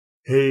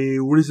Hey,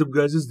 what is up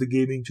guys, it's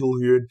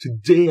TheGamingTool here.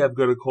 Today I've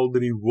got a Call of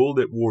Duty World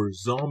at War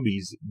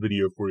Zombies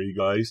video for you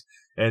guys.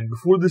 And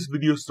before this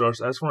video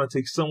starts, I just want to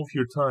take some of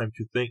your time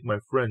to thank my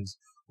friends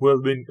who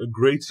have been a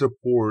great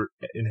support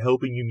in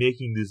helping me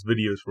making these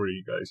videos for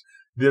you guys.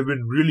 They have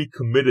been really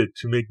committed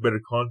to make better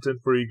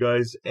content for you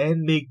guys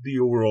and make the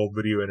overall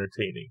video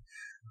entertaining.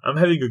 I'm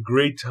having a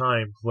great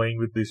time playing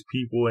with these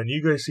people and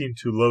you guys seem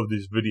to love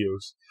these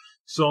videos.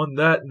 So on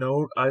that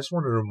note, I just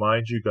want to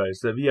remind you guys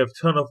that we have a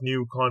ton of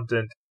new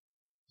content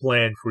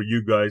planned for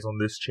you guys on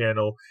this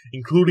channel,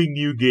 including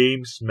new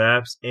games,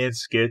 maps, and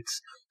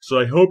skits. So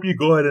I hope you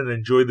go ahead and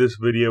enjoy this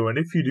video, and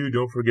if you do,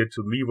 don't forget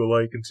to leave a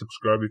like and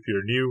subscribe if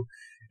you're new,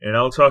 and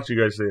I'll talk to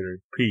you guys later.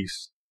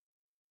 Peace.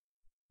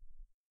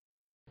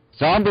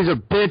 Zombies are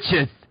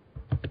bitches!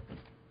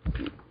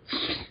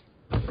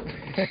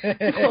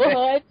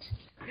 What?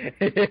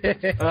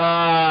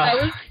 That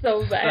was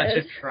so bad.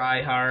 Such a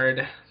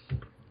tryhard.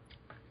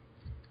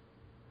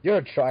 You're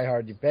a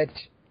tryhard, you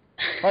bitch.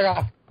 Fuck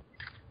off.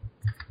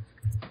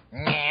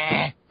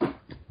 Oh,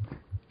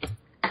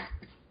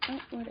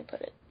 where'd I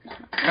put it? No.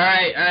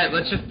 Alright,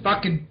 let's just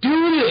fucking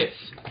do this!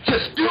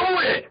 Just do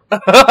it!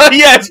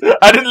 Yes!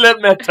 I didn't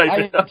let Matt type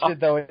it. I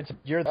though.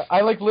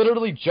 I like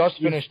literally just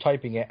finished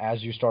typing it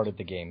as you started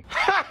the game.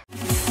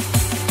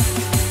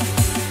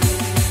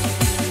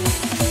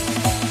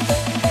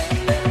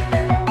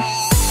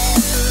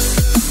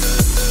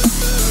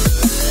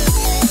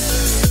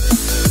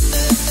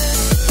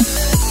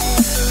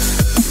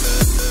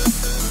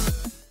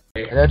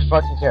 That's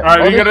fucking terrible.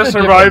 Alright, we gotta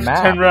survive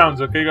 10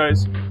 rounds, okay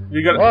guys?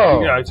 We gotta,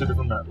 yeah, it's a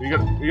different map. We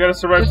gotta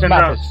survive 10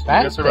 rounds. We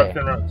gotta survive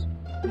 10 rounds.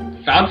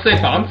 Fancy!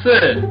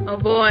 Oh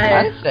boy.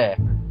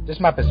 Fancy. This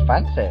map is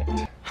fancy.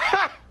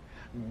 Ha!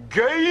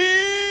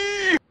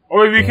 Gay! Oh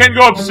wait, we can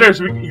go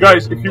upstairs.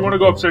 Guys, if you wanna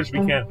go upstairs,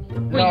 we can.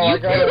 No, I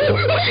gotta...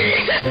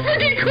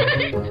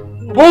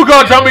 Oh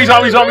god, zombie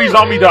died!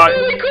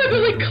 I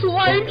like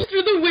climbed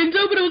through the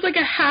window, but it was like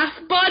a half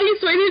body,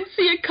 so I didn't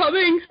see it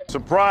coming.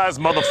 Surprise,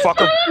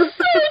 motherfucker!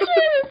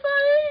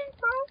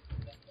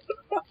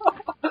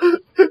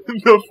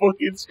 The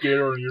fucking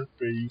scare on your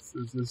face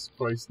is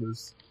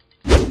priceless.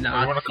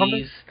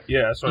 Nazis.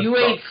 Yeah, that's what You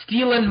ain't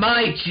stealing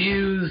my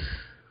Jews!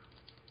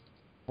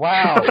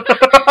 Wow.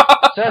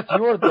 Seth,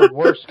 you are the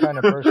worst kind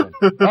of person.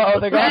 Uh-oh,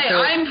 they got Hey,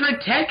 I'm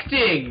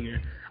protecting!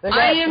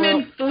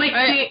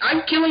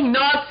 I'm killing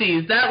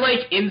Nazis! That,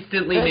 like,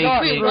 instantly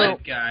makes me a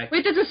good guy.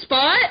 Wait, there's a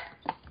spot?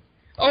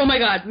 Oh my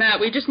god, Matt,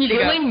 we just need to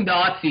go. Killing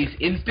Nazis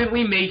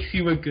instantly makes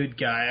you a good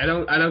guy. I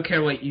don't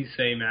care what you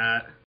say,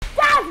 Matt.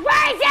 That's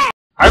racist!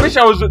 I wish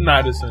I was with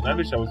Madison. I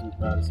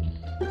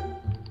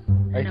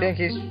think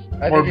he's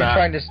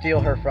trying to steal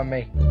her from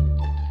me.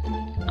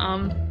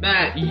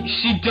 Matt,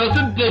 she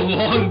doesn't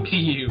belong to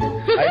you.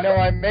 I know,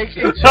 I'm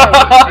making jokes.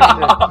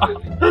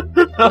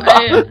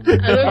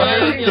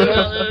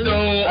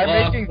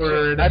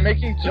 I'm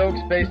making jokes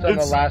based on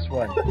the last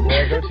one. Did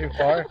I go too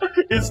far?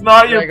 It's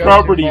not your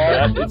property,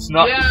 man. It's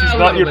not. Yeah, she's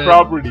not your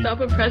property.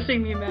 Stop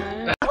oppressing me,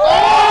 man.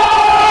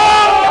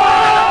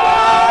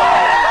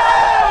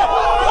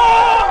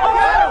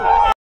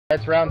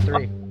 That's round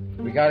 3.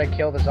 We gotta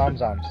kill the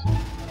zomzoms.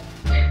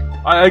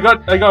 I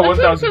got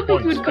 1,000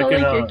 points. Would call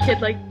like your kid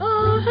like,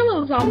 oh,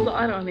 hello Zomzo.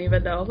 I don't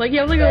even know. Like,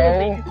 yeah, look at a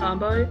baby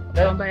zombie.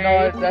 No,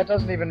 that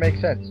doesn't even make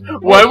sense.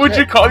 Why would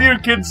you call your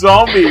kid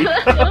zombie?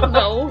 I don't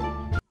know.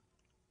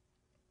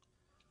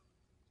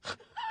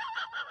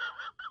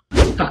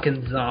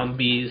 Fucking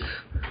zombies.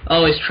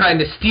 Always trying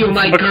to steal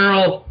my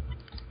girl.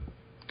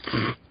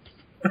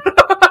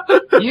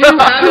 You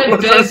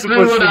haven't been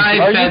through what I've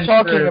been through. Are you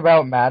talking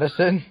about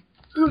Madison?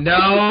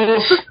 No.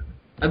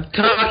 I'm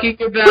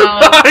talking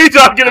about... Are you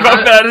talking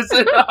about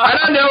Madison? I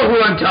don't know who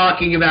I'm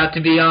talking about,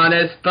 to be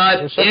honest,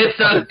 but it's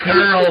a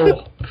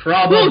girl.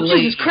 Probably. Oh,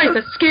 Jesus Christ,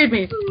 that scared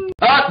me.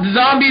 Oh, the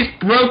zombies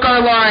broke our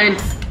line.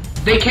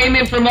 They came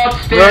in from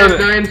upstairs.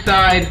 They're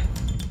inside.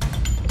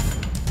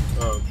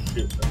 Oh,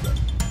 shit.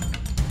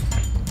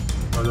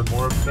 Are there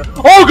more upstairs?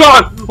 Oh,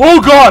 God!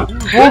 Oh, God!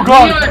 Oh,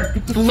 God!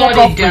 We are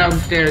bloody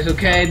downstairs,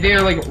 okay?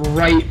 They're, like,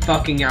 right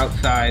fucking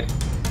outside.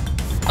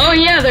 Oh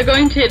yeah, they're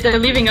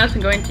leaving us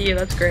and going to you,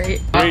 that's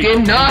great.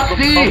 Fucking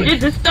Nazi!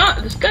 Dude, this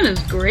gun is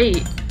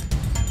great.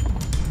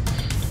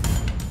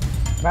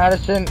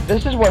 Madison,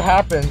 this is what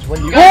happens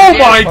when you... Oh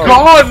my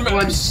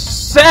god!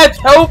 Seth,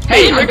 help me!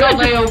 Hey, I got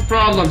my own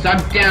problems,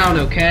 I'm down,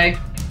 okay?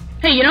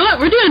 Hey, you know what?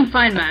 We're doing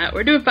fine, Matt.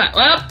 We're doing fine.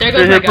 Well, there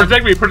goes my gun.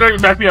 Protect me,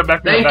 back me up,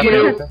 Thank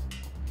you!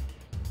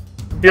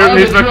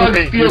 Here's my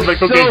cocaine, here's my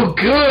cocaine. So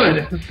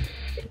good!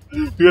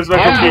 Here's my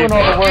cocaine. Doing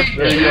all the work.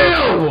 There you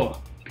go.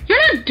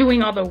 You're not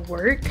doing all the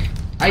work.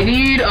 I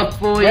need a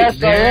fully... Yes,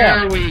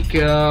 there we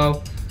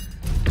go.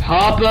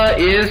 Papa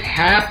is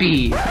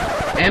happy.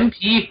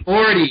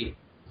 MP40.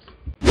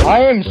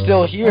 I am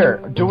still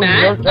here, doing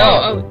your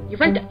job. Oh, you're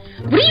right there.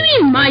 What do you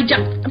mean my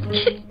job? I'm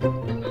kidding. I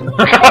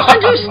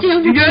don't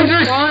understand You what guys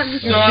are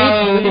want.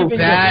 so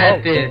bad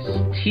at this.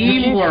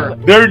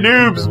 Teamwork. They're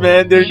noobs,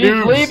 man. They're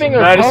noobs. Leaving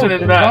her Madison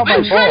and Matt.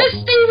 I'm trying to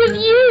stay with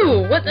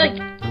you. What, like...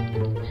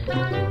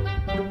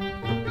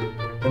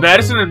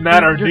 Madison and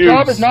Matt are Your dudes.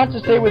 job is not to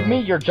stay with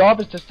me. Your job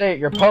is to stay at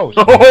your post.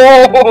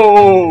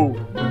 Oh!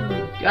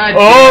 God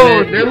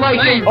Oh! damn it. They're like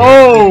a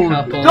Oh!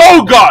 couple.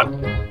 Oh God!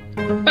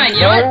 Fine,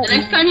 you know what? The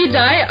next time you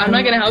die, I'm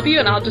not gonna help you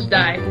and I'll just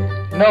die.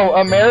 No,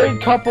 a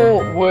married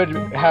couple would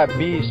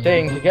be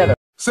staying together.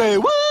 Say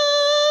what?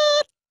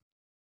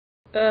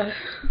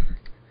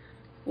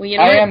 Well, you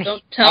know what?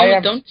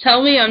 Don't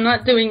tell me I'm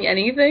not doing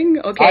anything,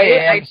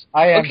 okay?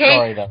 I am okay?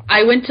 sorry, though.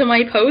 I went to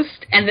my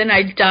post and then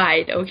I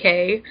died,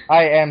 okay?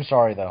 I am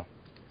sorry, though.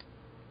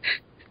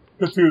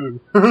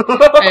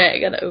 Alright, I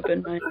gotta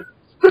open mine.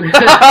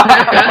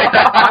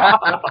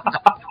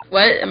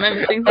 What? Am I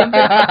missing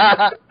something?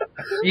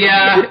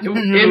 Yeah, in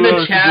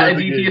the chat,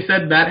 Aditya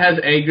said Matt has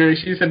anger.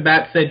 She said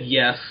Matt said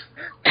yes.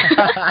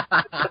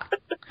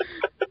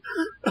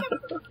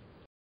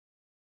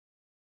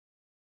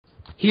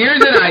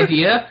 Here's an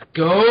idea.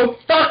 Go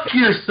fuck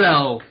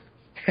yourself.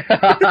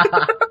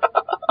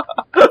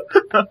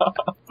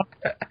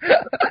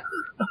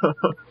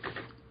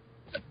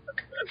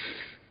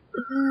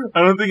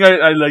 I don't think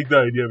I like the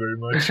idea very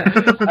much.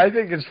 I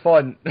think it's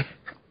fun.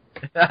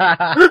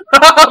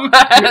 Oh,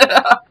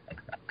 man.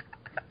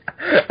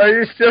 Are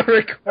you still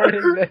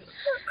recording this?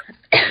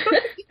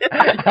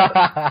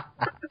 I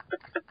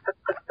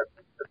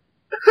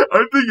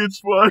think it's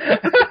fun.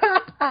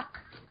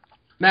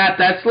 Matt,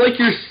 that's like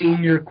your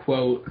senior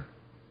quote.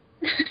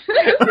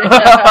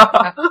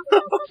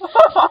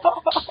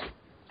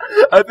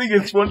 I think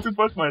it's fun to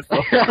fuck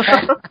myself.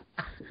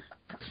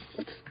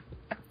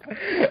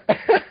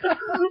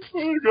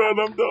 Oh God,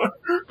 I'm done.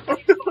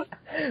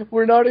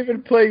 We're not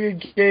even playing a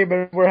game,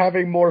 and we're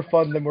having more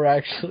fun than we're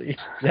actually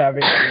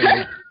having.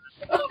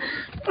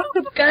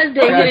 God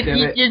dang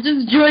it, you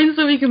just joined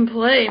so we can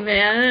play,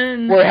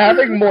 man. We're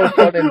having more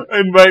fun in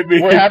Invite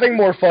me. We're having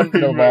more fun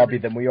in the lobby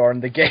than we are in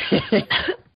the game.